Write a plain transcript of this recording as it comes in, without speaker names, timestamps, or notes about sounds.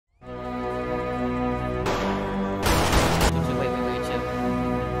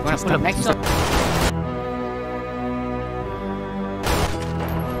wanna put him next to him?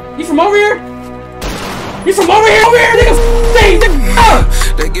 You from over here? You from over here? Over here, nigga!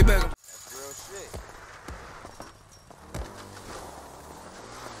 They get back. That's real shit.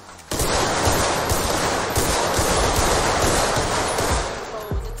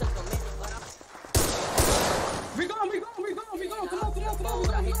 We going. Come on.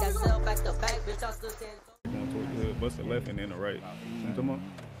 Going towards the hood, bust the left and then the right. Come on.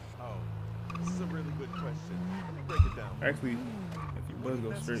 Oh, this is a really good question. Let me break it down. Actually, if you buzz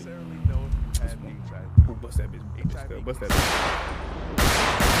go straight. Necessarily know if you had HIV. Oh, bust that bitch. Bust that bitch.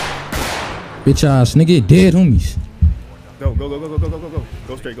 Bitch ass nigga dead homies. Go.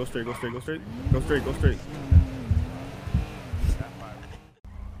 Go straight.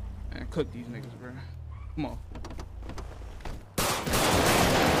 Man, cook these niggas, bro. Come on.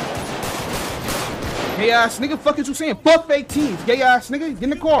 Gay ass nigga, fuck is you saying? Fuck fake teams. Gay ass nigga, get in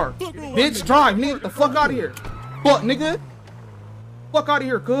the car. Bitch, drive, nigga. Get the fuck out of here. Fuck, nigga. Fuck out of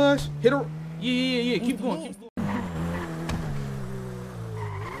here, cuz. Hit her. Yeah. Keep going.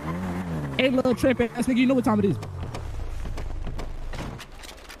 Hey, little tripping ass nigga, you know what time it is.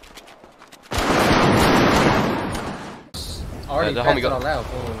 Already the homie got loud.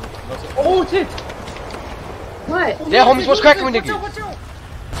 Oh shit! What? Yeah, homies, what's cracking with niggas?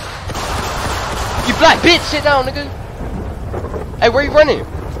 You black bitch, sit down, nigga. Hey, where you running?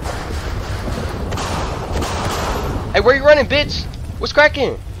 Hey, where you running, bitch? What's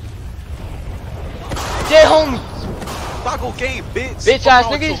cracking? Dead homies. Boggle game, bitch. Bitch ass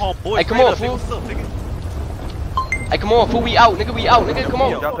niggas. Hey, come on, fool. Hey, come on, fool. We out, nigga. Come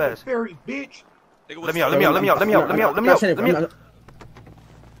on. Y'all pass. Very bitch. Let me out.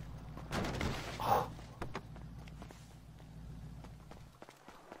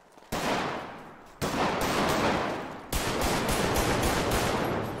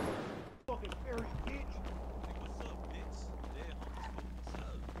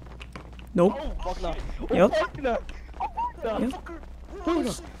 Nope. Yep.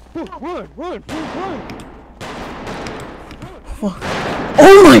 Run. Fuck.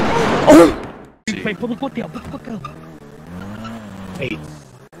 Oh my! Oh! Hey, pull the fuck out. Hey,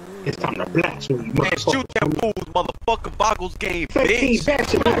 it's time to blast you, Man, shoot that fool, motherfucker. Boggles game, 15 bitch.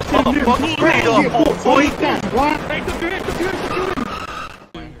 bats. Motherfucker, straight up, boy.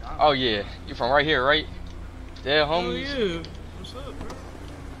 Oh yeah, you from right here, right? Dead homies. Yeah. What's up, bro?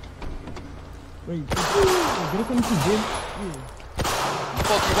 Wait, get up on the dude.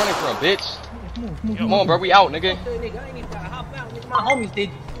 Fuck you running from, bitch? Come on, bro. We out, nigga. Nigga, I ain't even gotta hop out. Nigga, my homies did.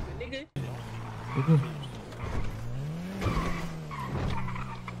 Nigga.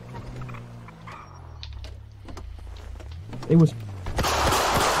 It was.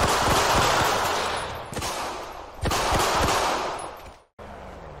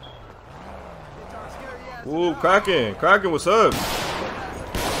 Ooh, Kraken, what's up?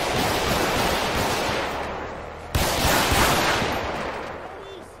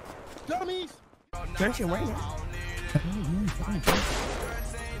 Dummies. Tension right now.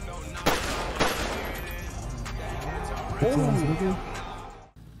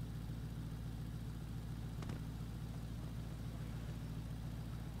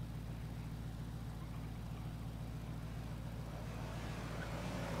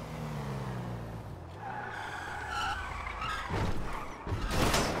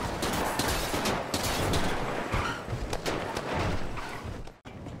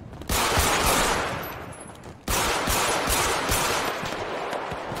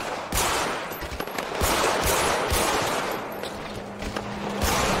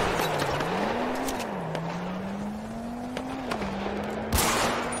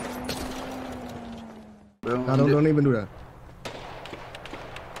 No, don't even do that.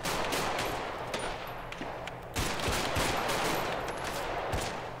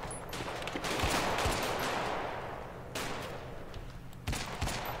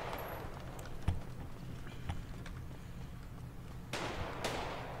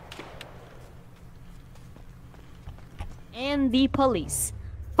 And the police.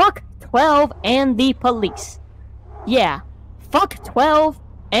 Fuck 12 and the police. Yeah, fuck 12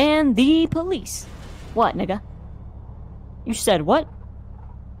 and the police. What, nigga? You said what?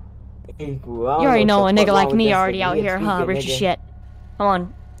 You already know a nigga like me already out here, huh, rich as shit. Come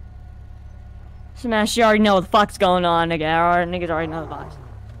on. Smash, you already know what the fuck's going on, nigga. Niggas already know the box.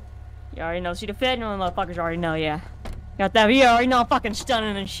 You already know. See the fit? No motherfuckers already know, yeah. Got that? You already know I'm fucking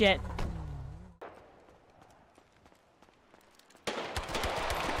stunning and shit.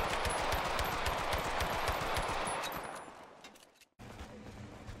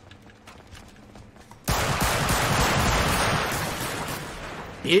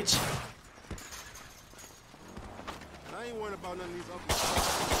 bitch. I ain't worried about none of these other.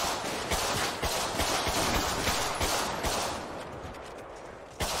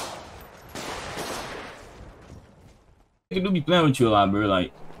 Nigga do be playing with you a lot, bro.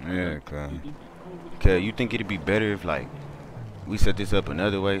 Like, yeah, cause you think it'd be better if like we set this up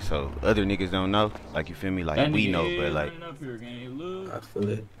another way so other niggas don't know? Like, you feel me? Like, we know, but like. I feel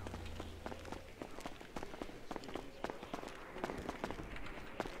it.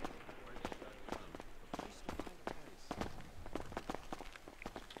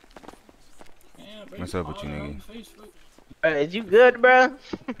 What's up with you, nigga? Is you good, bro?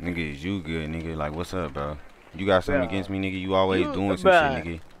 Nigga, is you good, nigga? Like, what's up, bro? You got something against me, nigga? You always doing some shit,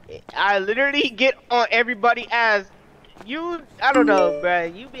 nigga. I literally get on everybody's ass. You, I don't know, bro.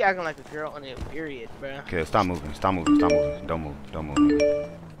 You be acting like a girl on a period, bro. Okay, stop moving, stop moving, stop moving. Don't move, nigga.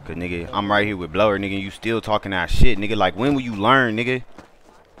 Cause, nigga, I'm right here with Blower, nigga. You still talking that shit, nigga. Like, when will you learn, nigga?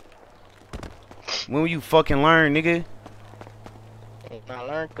 When will you fucking learn, nigga? I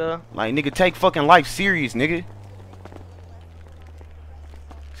learned, like, nigga, take fucking life serious, nigga.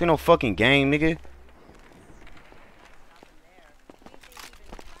 This ain't no fucking game, nigga.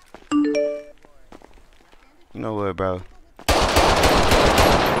 You know what, bro?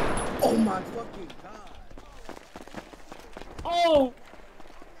 Oh my fucking god. Oh!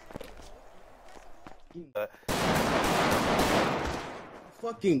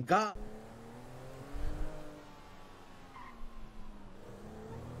 Fucking god.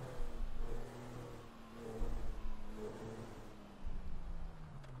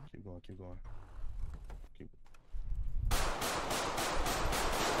 Keep going, keep going.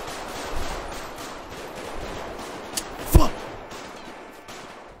 Fuck!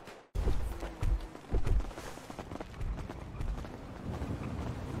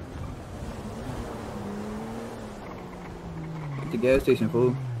 At the gas station,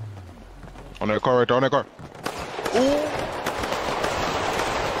 fool. On that car right there, on that car. Ooh.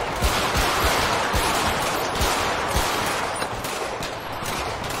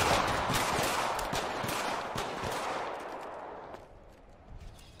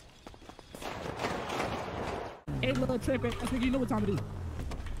 Hey, little trip ass nigga, you know what time it is.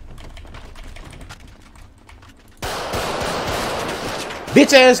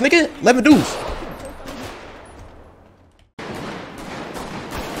 bitch ass nigga, 11 dudes.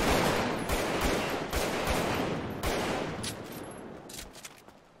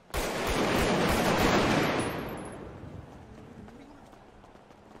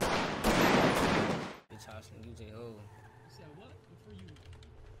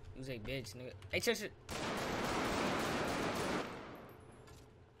 You say bitch, nigga. Hey, shit.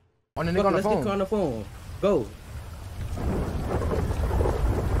 On the nigga on the phone. Let's get on the phone. Go.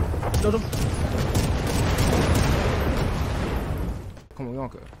 No, come on,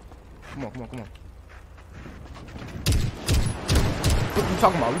 Yonka. Come on. What are you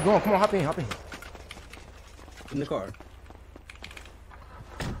talking about? We going. Come on, hop in. In the car.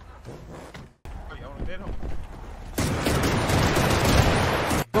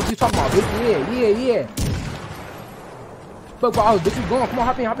 What you talking about, bitch? Yeah. But oh, bitch, you going? Come on,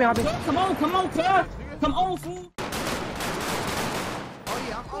 hop in. Come on, cuz. Come on, fool. Oh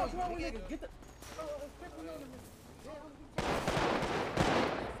yeah, I'm on. Get the.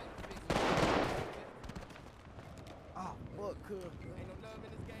 Ah, fuck, cuz. Ain't no love in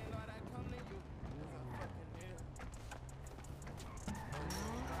this game, Lord. I come to you.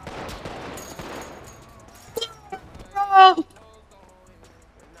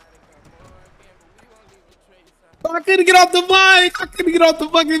 I couldn't get off the mic. I couldn't get off the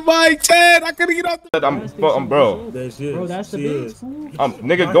fucking mic, Chad. I couldn't get off the. I'm bro. Bro, that's the bitch, fool.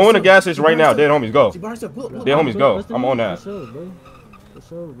 Nigga, go in the gas station right now. Dead homies, go. Dead homies, go. I'm on that. For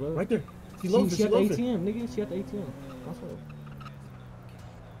sure, bro. Right there. She at the ATM, nigga. She at the ATM.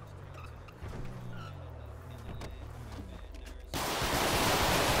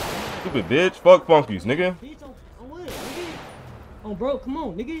 Stupid bitch. Fuck funkies, nigga. Bitch, on what, nigga? Oh, bro, come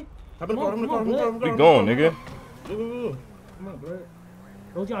on, nigga. Come on, We going, nigga. Come on, bro.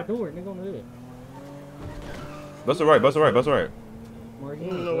 Close your door, nigga, on the hood. Bust it right. I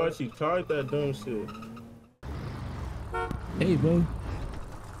don't know why she tried that dumb shit. Hey, bro.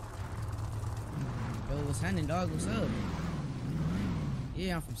 Yo, what's happening, dog? What's up?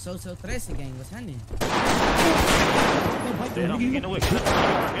 Yeah, I'm from Soto 13 gang. What's happening? Get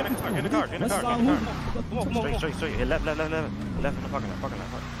in the car. Come on. Straight. Left in the parking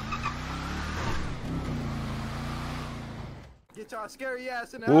lot. Get y'all scary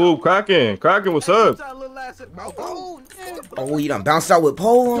ass in the Ooh, Kraken, what's up? Oh, you done bounced out with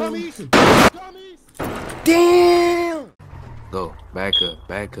pole on? Dummies. Damn! Go. Back up.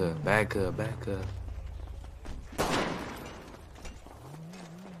 Back up. Back up. Back up.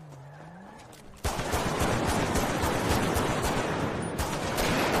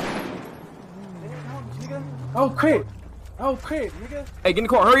 Oh crap! Oh crap, nigga! Hey, get in the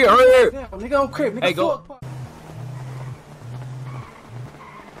car! Hurry up! Hurry up! Yeah, nigga, oh crap, nigga! Hey, go!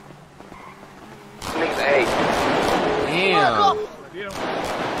 Hey. Damn.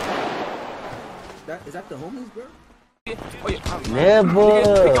 Is that the homies, bro? Never.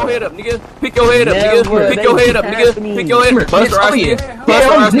 Pick your head up, nigga. Pick your head up, nigga. Pick your head up, nigga. Pick your head up. Bust our ass, nigga. Bust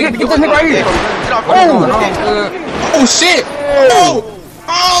our ass, nigga. Get this nigga right here. Oh shit! Oh!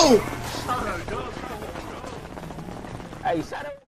 Oh! Hey, shut up.